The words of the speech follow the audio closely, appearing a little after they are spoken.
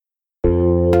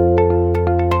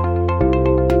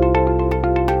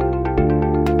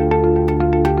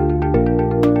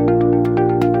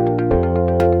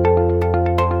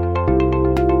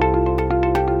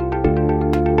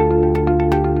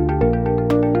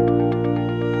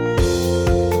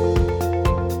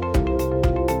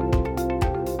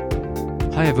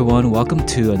everyone. Welcome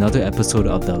to another episode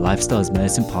of the Lifestyle is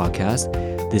Medicine podcast.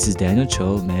 This is Daniel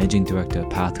Cho, Managing Director of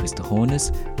Pathways to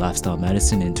Wholeness, Lifestyle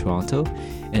Medicine in Toronto.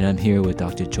 And I'm here with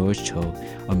Dr. George Cho,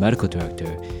 our Medical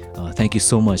Director. Thank you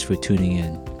so much for tuning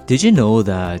in. Did you know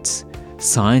that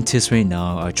scientists right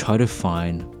now are trying to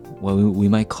find what we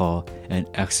might call an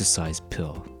exercise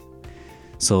pill?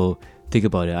 So think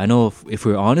about it. I know if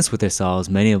we're honest with ourselves,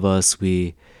 many of us,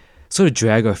 we sort of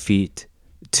drag our feet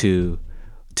to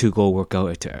go work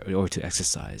out or to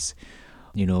exercise.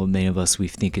 You know, many of us, we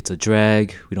think it's a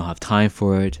drag, we don't have time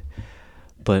for it.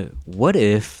 But what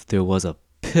if there was a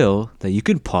pill that you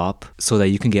can pop so that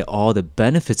you can get all the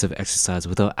benefits of exercise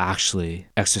without actually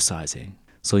exercising?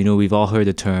 So, you know, we've all heard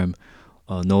the term,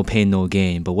 no pain, no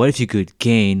gain. But what if you could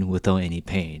gain without any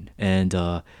pain?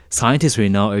 And scientists right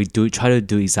now are try to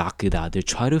do exactly that. They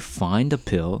try to find a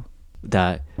pill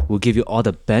that will give you all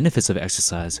the benefits of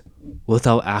exercise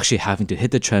without actually having to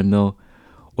hit the treadmill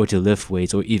or to lift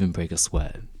weights or even break a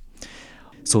sweat.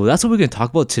 So that's what we're going to talk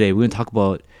about today. We're going to talk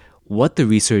about what the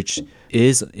research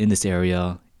is in this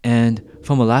area, and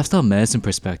from a lifestyle medicine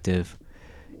perspective,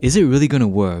 is it really going to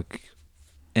work?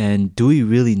 And do we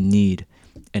really need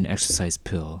an exercise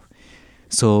pill?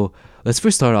 So let's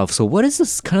first start off. So what is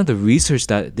this kind of the research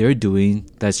that they're doing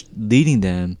that's leading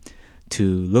them to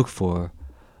look for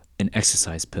an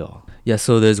exercise pill? Yeah,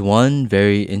 so there's one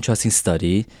very interesting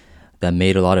study that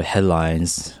made a lot of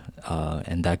headlines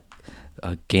and that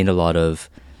gained a lot of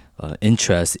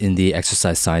interest in the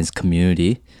exercise science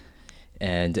community.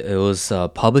 And it was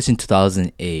published in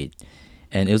 2008.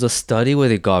 And it was a study where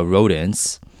they got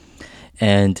rodents.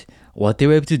 And what they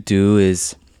were able to do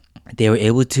is they were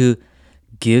able to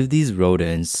give these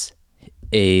rodents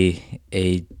a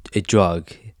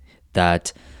drug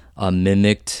that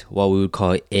mimicked what we would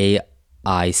call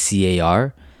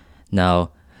AICAR.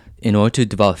 Now, in order to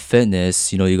develop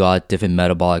fitness, you got different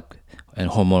metabolic and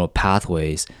hormonal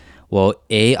pathways. Well,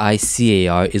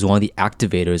 AICAR is one of the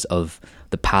activators of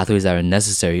the pathways that are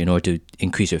necessary in order to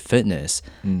increase your fitness,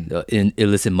 in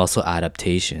illicit muscle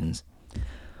adaptations.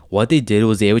 What they did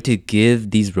was they were able to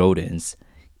give these rodents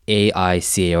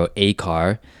AICAR or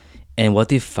ACAR, and what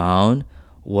they found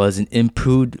was an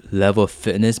improved level of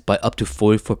fitness by up to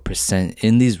 44%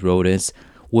 in these rodents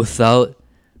without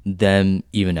them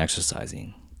even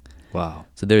exercising. Wow.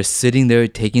 So they're sitting there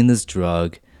taking this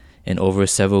drug, and over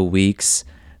several weeks,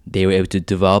 they were able to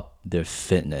develop their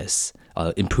fitness,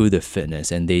 improve their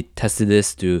fitness, and they tested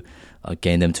this to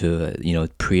gain them to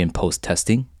pre and post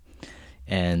testing,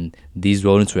 and these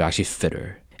rodents were actually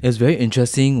fitter. It was very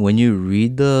interesting when you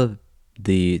read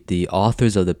the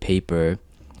authors of the paper.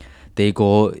 They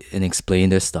go and explain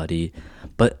their study,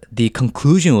 but the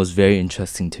conclusion was very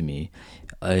interesting to me,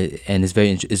 and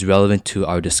is relevant to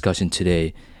our discussion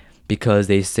today, because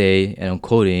they say, and I'm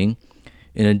quoting,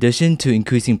 "In addition to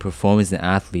increasing performance in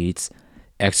athletes,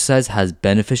 exercise has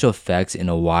beneficial effects in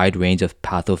a wide range of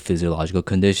pathophysiological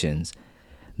conditions.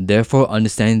 Therefore,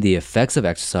 understanding the effects of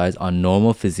exercise on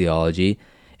normal physiology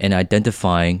and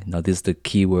identifying," now this is the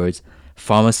key words,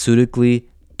 "pharmaceutically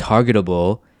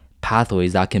targetable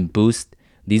pathways that can boost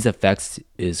these effects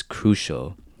is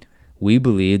crucial. We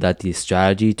believe that the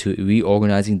strategy to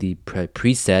reorganizing the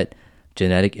preset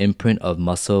genetic imprint of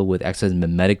muscle with exercise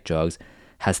mimetic drugs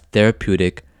has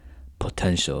therapeutic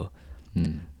potential."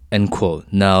 End quote.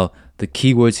 Now, the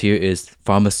key words here is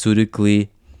pharmaceutically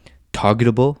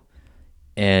targetable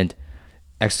and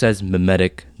exercise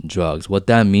mimetic drugs. What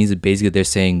that means is basically they're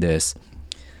saying this: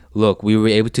 look, we were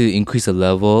able to increase the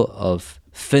level of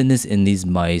fitness in these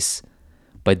mice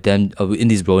in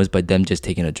these rodents by them just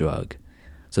taking a drug.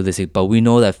 So they say, but we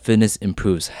know that fitness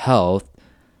improves health,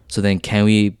 so then can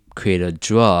we create a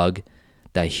drug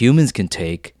that humans can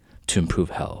take to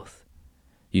improve health?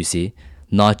 You see,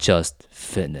 not just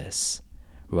fitness,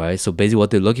 right? So basically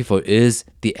what they're looking for is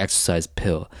the exercise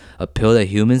pill, a pill that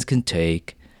humans can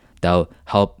take that will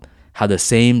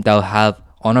that will have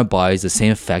on our bodies the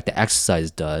same effect that exercise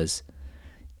does,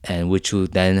 and which will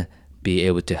then be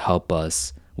able to help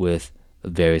us with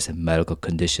various medical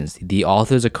conditions. The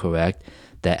authors are correct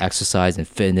that exercise and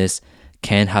fitness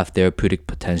can have therapeutic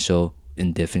potential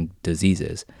in different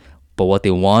diseases. But what they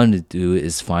want to do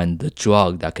is find the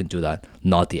drug that can do that,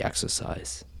 not the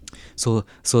exercise. So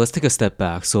let's take a step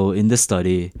back. So in this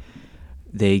study,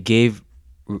 they gave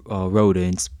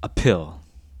rodents a pill.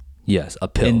 Yes, a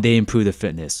pill. And they improved their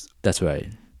fitness. That's right.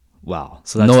 Wow.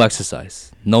 So that's no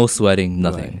exercise, no sweating,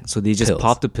 nothing. Right. So they just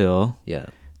popped the pill. Yeah.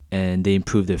 And they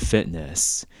improved their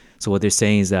fitness. So what they're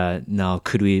saying is that now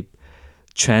could we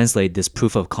translate this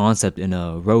proof of concept in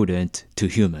a rodent to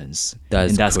humans.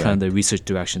 That's kind correct. of the research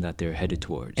direction that they're headed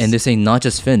towards. And they're saying not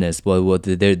just fitness, but what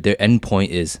their end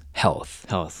point is health,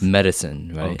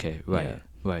 medicine, right? Okay,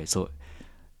 right. So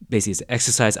basically, it's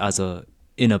exercise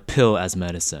in a pill as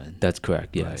medicine. That's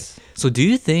correct. Yes. Right. So do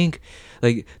you think,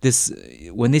 like this,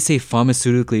 when they say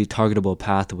pharmaceutically targetable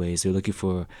pathways, they're looking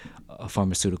for a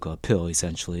pharmaceutical, a pill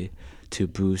essentially, to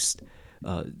boost,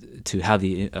 to have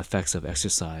the effects of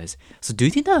exercise. So do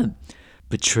you think that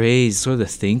betrays sort of the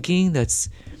thinking that's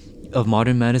of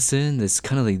modern medicine? That's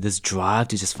kind of like this drive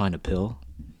to just find a pill.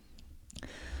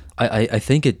 I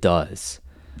think it does.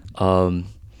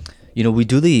 We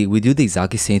do the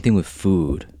exactly same thing with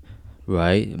food,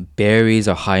 right? Berries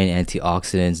are high in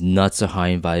antioxidants, nuts are high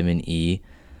in vitamin E,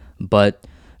 but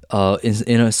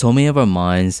in so many of our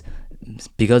minds,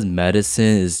 because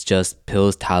medicine is just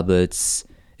pills, tablets,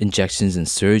 injections, and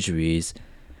surgeries,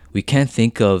 we can't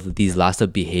think of these last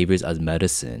step behaviors as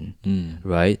medicine,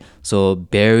 right? So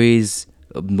berries,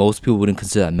 most people wouldn't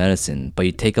consider that medicine, but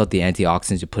you take out the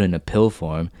antioxidants, you put it in a pill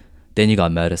form, then you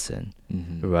got medicine,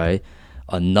 right?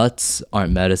 Nuts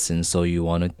aren't medicine, so you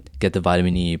want to get the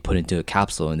vitamin E, put it into a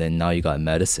capsule, and then now you got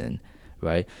medicine,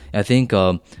 right? And I think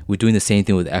we're doing the same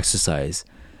thing with exercise,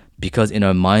 because in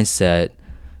our mindset,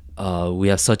 we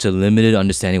have such a limited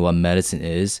understanding of what medicine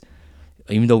is.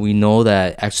 Even though we know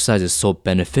that exercise is so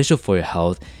beneficial for your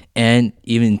health, and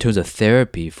even in terms of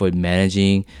therapy for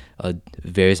managing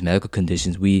various medical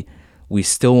conditions, we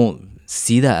still won't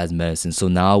see that as medicine. So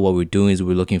now what we're doing is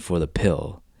we're looking for the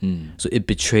pill. So it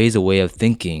betrays a way of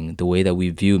thinking, the way that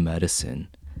we view medicine.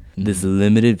 This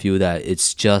limited view that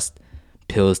it's just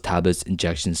pills, tablets,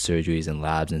 injections, surgeries, and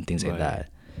labs and things like that,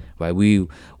 right? We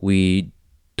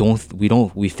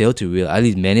fail to realize, at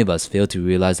least many of us fail to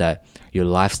realize that your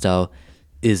lifestyle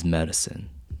is medicine.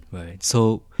 Right.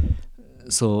 So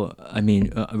I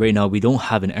mean, right now we don't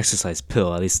have an exercise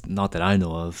pill, at least not that I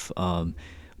know of.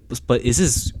 But is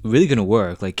this really going to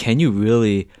work? Like, can you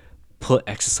really put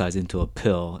exercise into a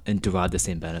pill and derive the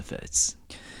same benefits?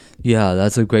 Yeah,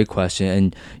 that's a great question.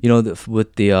 And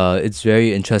it's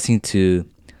very interesting to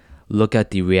look at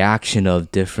the reaction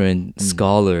of different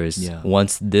scholars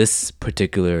once this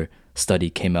particular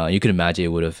study came out. You can imagine it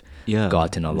would have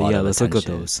gotten a lot of let's attention. look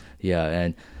at those. Yeah,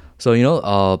 and so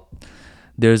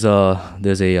there's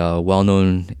a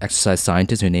well-known exercise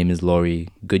scientist. Her name is Lori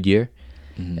Goodyear,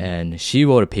 and she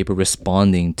wrote a paper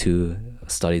responding to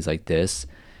studies like this.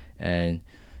 And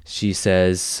she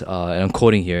says, and I'm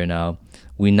quoting here now,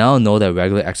 "We now know that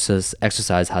regular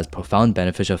exercise has profound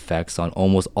beneficial effects on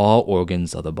almost all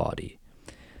organs of the body.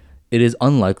 It is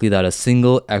unlikely that a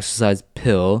single exercise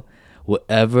pill will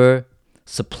ever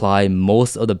supply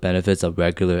most of the benefits of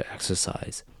regular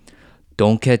exercise.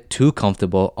 Don't get too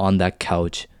comfortable on that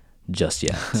couch just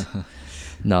yet."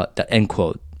 Now, the end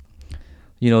quote.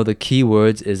 The key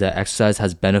words is that exercise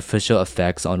has beneficial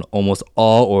effects on almost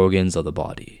all organs of the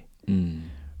body.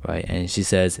 Right? And she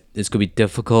says it's going to be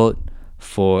difficult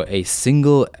for a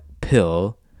single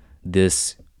pill,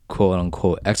 this quote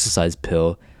unquote exercise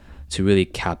pill, to really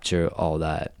capture all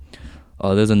that.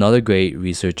 There's another great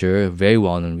researcher, a very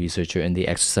well-known researcher, and the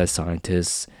exercise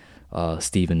scientist,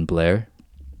 Stephen Blair.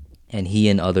 And he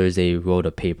and others, they wrote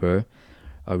a paper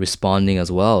responding as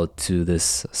well to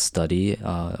this study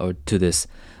or to this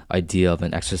idea of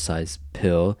an exercise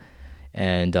pill.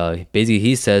 And basically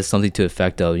he says something to the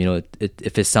effect of,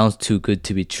 if it sounds too good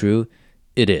to be true,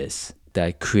 it is.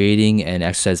 That creating an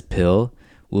exercise pill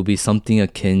will be something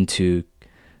akin to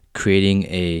creating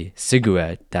a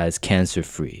cigarette that is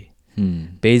cancer-free.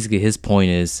 Basically his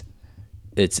point is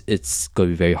it's going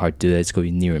to be very hard to do that. It's going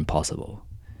to be near impossible,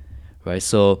 right?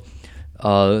 So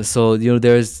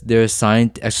there's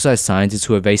exercise scientists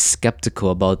who are very skeptical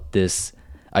about this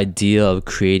idea of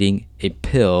creating a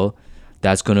pill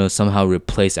that's going to somehow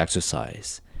replace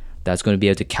exercise, that's going to be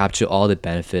able to capture all the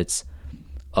benefits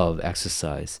of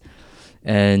exercise.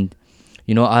 And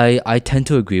I tend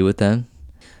to agree with them.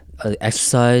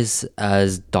 Exercise,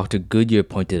 as Dr. Goodyear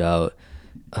pointed out,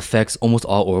 affects almost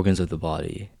all organs of the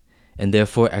body, and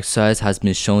therefore exercise has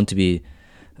been shown to be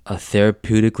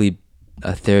therapeutically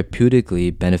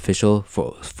beneficial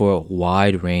for a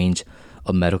wide range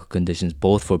of medical conditions,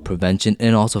 both for prevention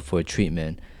and also for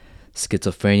treatment.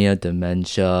 Schizophrenia,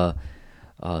 dementia,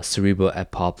 cerebral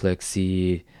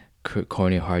apoplexy,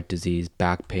 coronary heart disease,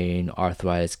 back pain,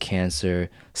 arthritis, cancer,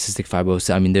 cystic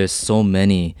fibrosis. I mean, there's so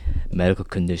many medical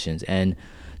conditions, and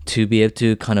to be able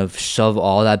to kind of shove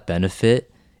all that benefit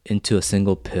into a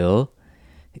single pill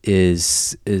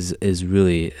is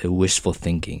really a wishful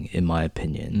thinking, in my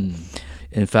opinion.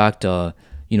 In fact, can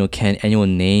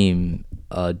anyone name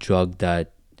a drug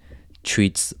that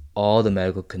treats all the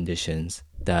medical conditions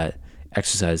that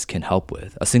exercise can help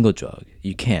with. A single drug,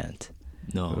 you can't.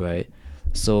 No. Right?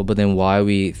 So, but then why are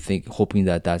we hoping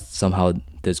that somehow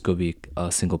there's going to be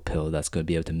a single pill that's going to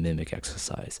be able to mimic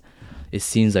exercise? It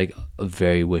seems like a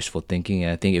very wishful thinking.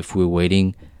 And I think if we're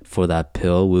waiting for that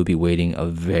pill, we'll be waiting a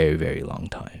very, very long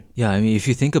time. Yeah, I mean, if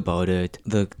you think about it,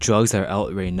 the drugs that are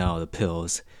out right now, the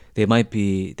pills, they might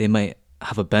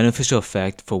have a beneficial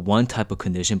effect for one type of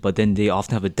condition, but then they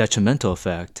often have a detrimental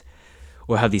effect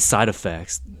or have these side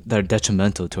effects that are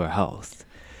detrimental to our health.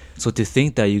 So to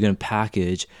think that you're going to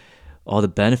package all the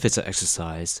benefits of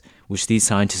exercise, which these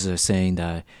scientists are saying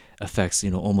that affects,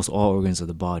 almost all organs of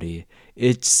the body,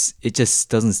 it just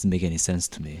doesn't make any sense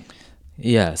to me.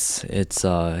 Yes,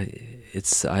 I think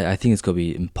it's going to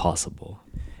be impossible.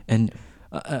 And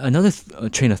another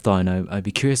train of thought, and I'd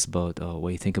be curious about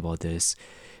what you think about this,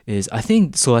 is I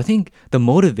think the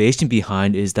motivation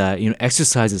behind is that,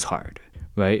 exercise is hard,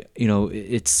 right?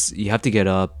 You have to get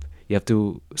up, you have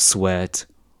to sweat,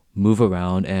 move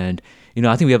around, and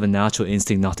I think we have a natural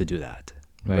instinct not to do that,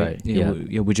 right?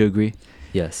 Would you agree?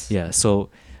 Yes. Yeah.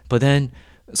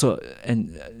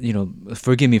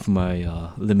 Forgive me for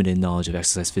my limited knowledge of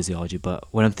exercise physiology, but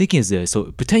what I'm thinking is this: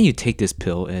 so pretend you take this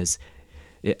pill as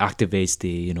it activates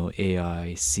the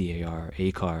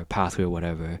ACAR pathway or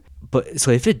whatever. But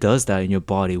so if it does that in your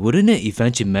body, wouldn't it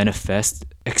eventually manifest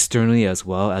externally as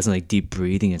well, as in like deep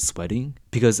breathing and sweating?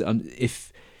 Because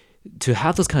if to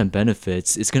have those kind of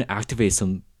benefits, it's going to activate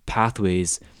some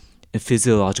pathways and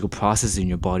physiological processes in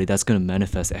your body that's going to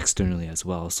manifest externally as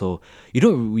well. So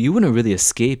you wouldn't really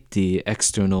escape the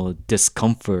external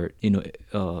discomfort,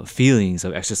 feelings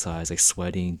of exercise, like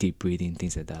sweating, deep breathing,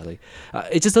 things like that. Like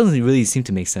it just doesn't really seem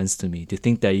to make sense to me to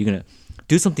think that you're gonna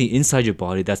do something inside your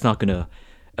body that's not gonna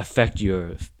affect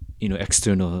your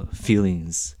external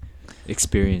feelings,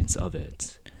 experience of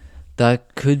it.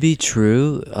 That could be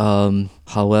true.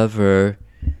 However,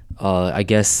 I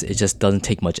guess it just doesn't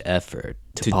take much effort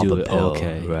to pop do a it. pill,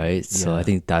 Okay. right? So Yeah. I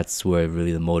think that's where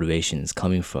really the motivation is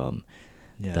coming from,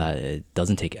 Yeah. that it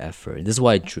doesn't take effort. This is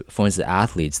why, for instance,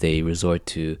 athletes, they resort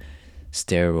to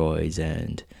steroids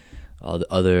and all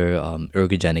the other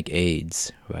ergogenic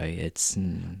aids, right? It's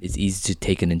easy to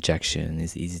take an injection.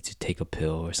 It's easy to take a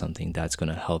pill or something that's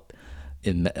going to help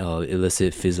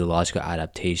elicit physiological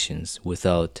adaptations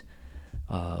without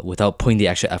putting the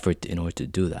extra effort in order to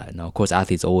do that. Now, of course,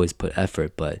 athletes always put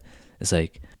effort, but it's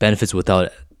like benefits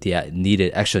without the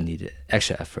extra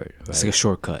effort, right? It's like a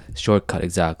shortcut. Shortcut,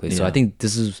 exactly. So Yeah. I think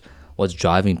this is what's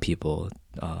driving people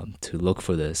to look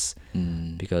for this,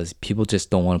 because people just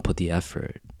don't want to put the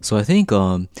effort. So I think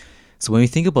so when you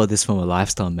think about this from a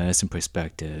lifestyle medicine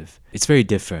perspective, it's very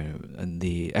different. And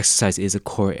the exercise is a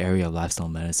core area of lifestyle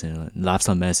medicine.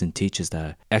 Lifestyle medicine teaches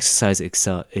that exercise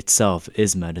itself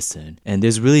is medicine, and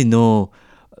there's really no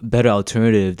better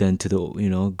alternative than to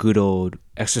the good old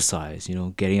exercise.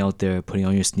 Getting out there, putting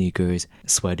on your sneakers,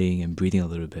 sweating, and breathing a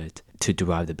little bit to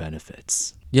derive the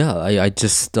benefits. Yeah, I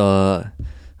just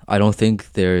I don't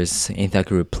think there's anything that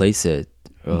could replace it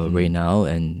right now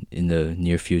and in the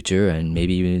near future, and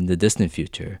maybe even in the distant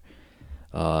future.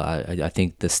 I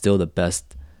think still the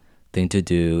best thing to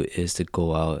do is to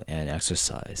go out and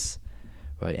exercise,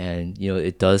 right? And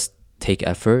it does take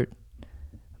effort,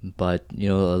 but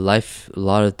a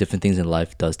lot of different things in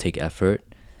life does take effort,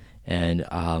 and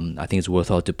I think it's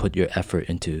worthwhile to put your effort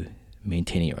into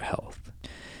maintaining your health.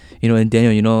 And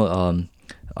Daniel,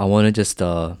 I want to just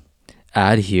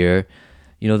add here,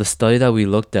 the study that we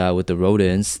looked at with the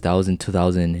rodents, that was in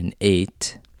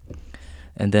 2008.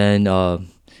 And then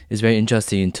it's very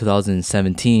interesting, in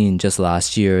 2017, just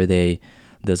last year,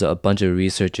 there's a bunch of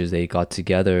researchers, they got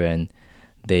together and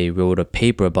they wrote a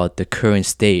paper about the current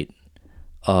state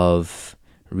of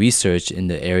research in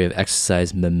the area of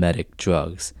exercise mimetic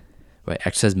drugs, right?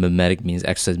 Exercise mimetic means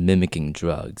exercise mimicking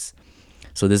drugs.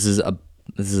 So this is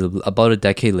about a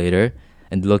decade later,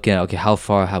 and looking at, okay, how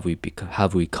far have we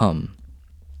come?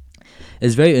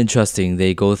 It's very interesting.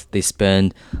 They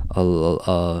spend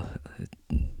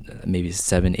maybe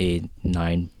 7, 8,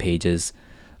 9 pages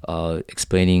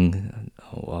explaining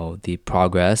the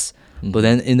progress. But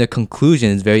then in the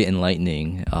conclusion, it's very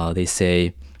enlightening. They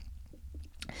say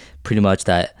pretty much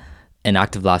that an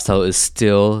active lifestyle is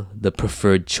still the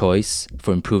preferred choice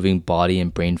for improving body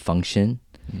and brain function.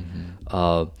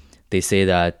 They say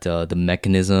that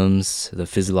the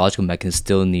physiological mechanisms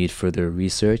still need further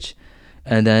research.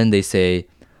 And then they say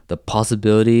the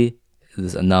possibility,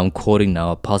 now I'm quoting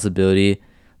now,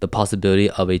 the possibility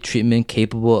of a treatment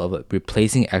capable of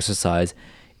replacing exercise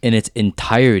in its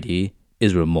entirety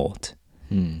is remote.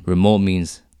 Remote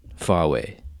means far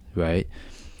away, right?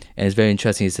 And it's very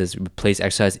interesting. It says replace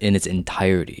exercise in its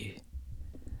entirety.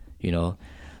 You know,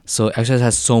 so exercise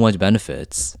has so much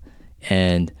benefits,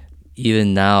 and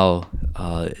even now,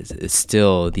 it's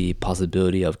still the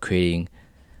possibility of creating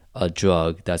a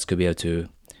drug that's going to be able to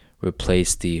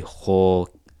replace the whole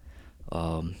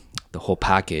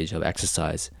package of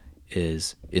exercise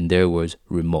is, in their words,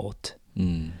 remote.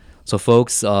 So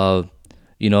folks,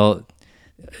 you know,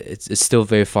 it's still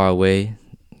very far away.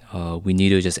 We need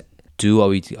to just do what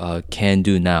we can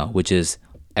do now, which is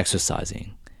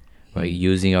exercising, right?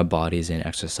 Using our bodies and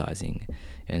exercising.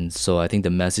 And so I think the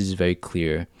message is very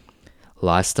clear.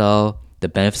 The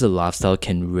benefits of lifestyle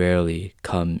can rarely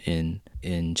come in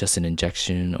just an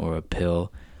injection or a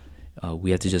pill.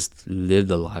 We have to just live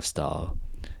the lifestyle,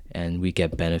 and we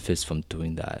get benefits from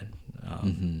doing that.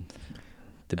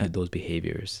 Those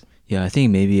behaviors. Yeah, I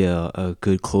think maybe a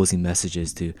good closing message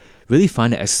is to really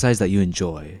find an exercise that you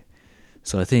enjoy.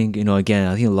 So I think, again,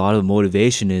 I think a lot of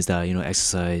motivation is that,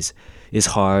 exercise is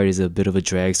hard, is a bit of a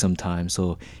drag sometimes.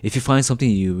 So if you find something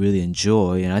you really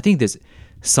enjoy, and I think there's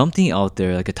something out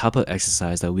there, like a type of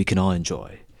exercise that we can all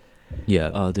enjoy.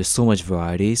 Yeah. There's so much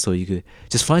variety. So you could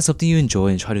just find something you enjoy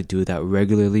and try to do that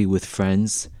regularly with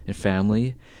friends and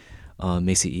family.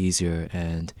 Makes it easier,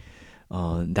 and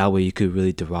that way you could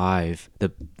really derive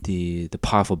the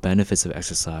powerful benefits of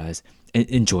exercise and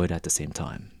enjoy it at the same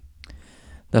time.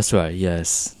 That's right,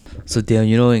 yes. So Dan,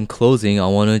 in closing, I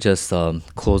want to just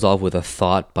close off with a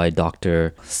thought by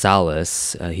Dr.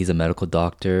 Salas. He's a medical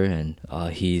doctor, and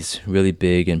he's really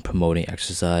big in promoting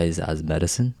exercise as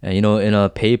medicine. And in a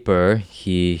paper,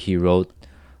 he wrote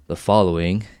the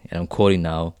following, and I'm quoting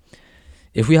now: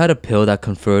 "If we had a pill that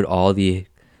conferred all the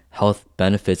health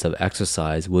benefits of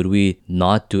exercise, would we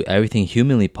not do everything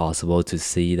humanly possible to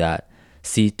see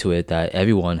to it that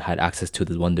everyone had access to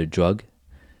the wonder drug?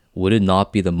 Would it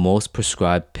not be the most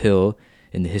prescribed pill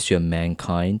in the history of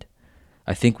mankind?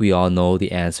 I think we all know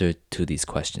the answer to these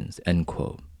questions." End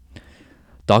quote.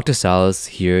 Dr. Salas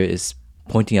here is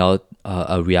pointing out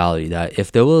a reality that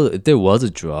if there was a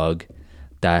drug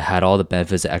that had all the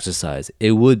benefits of exercise,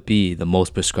 it would be the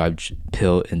most prescribed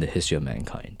pill in the history of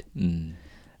mankind.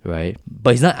 Right?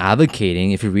 But he's not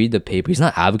advocating, if you read the paper, he's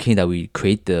not advocating that we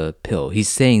create the pill. He's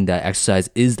saying that exercise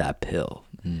is that pill,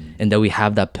 and that we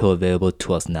have that pill available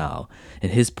to us now.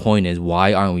 And his point is,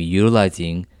 why aren't we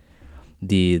utilizing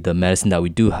the medicine that we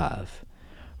do have,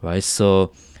 right?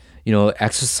 So,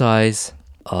 exercise,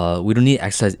 we don't need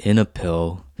exercise in a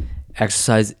pill.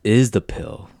 Exercise is the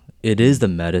pill. It is the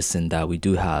medicine that we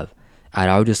do have at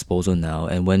our disposal now.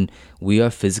 And when we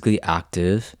are physically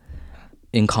active,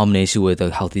 in combination with a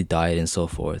healthy diet and so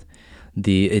forth,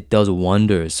 it does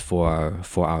wonders for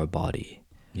our body.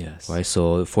 Yes. Right.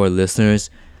 So for listeners,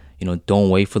 don't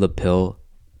wait for the pill.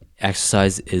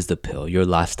 Exercise is the pill. Your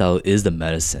lifestyle is the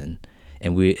medicine,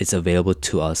 and it's available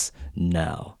to us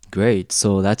now. Great.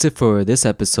 So that's it for this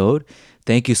episode.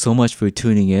 Thank you so much for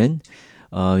tuning in.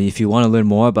 If you want to learn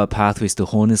more about Pathways to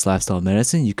Wholeness Lifestyle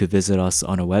Medicine, you could visit us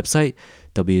on our website,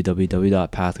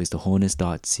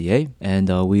 www.pathwaystoWholeness.ca.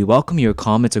 And we welcome your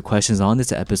comments or questions on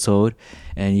this episode.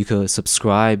 And you could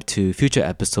subscribe to future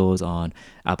episodes on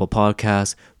Apple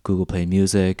Podcasts, Google Play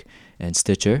Music, and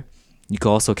Stitcher. You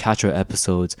can also catch our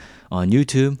episodes on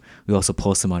YouTube. We also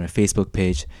post them on our Facebook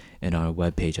page and on our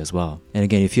webpage as well. And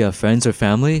again, if you have friends or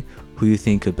family who you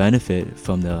think could benefit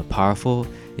from the powerful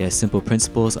yet simple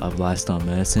principles of lifestyle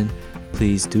medicine,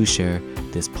 please do share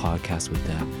this podcast with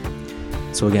them.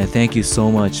 So again, thank you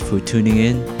so much for tuning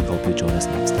in. We hope you join us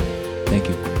next time. Thank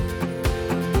you.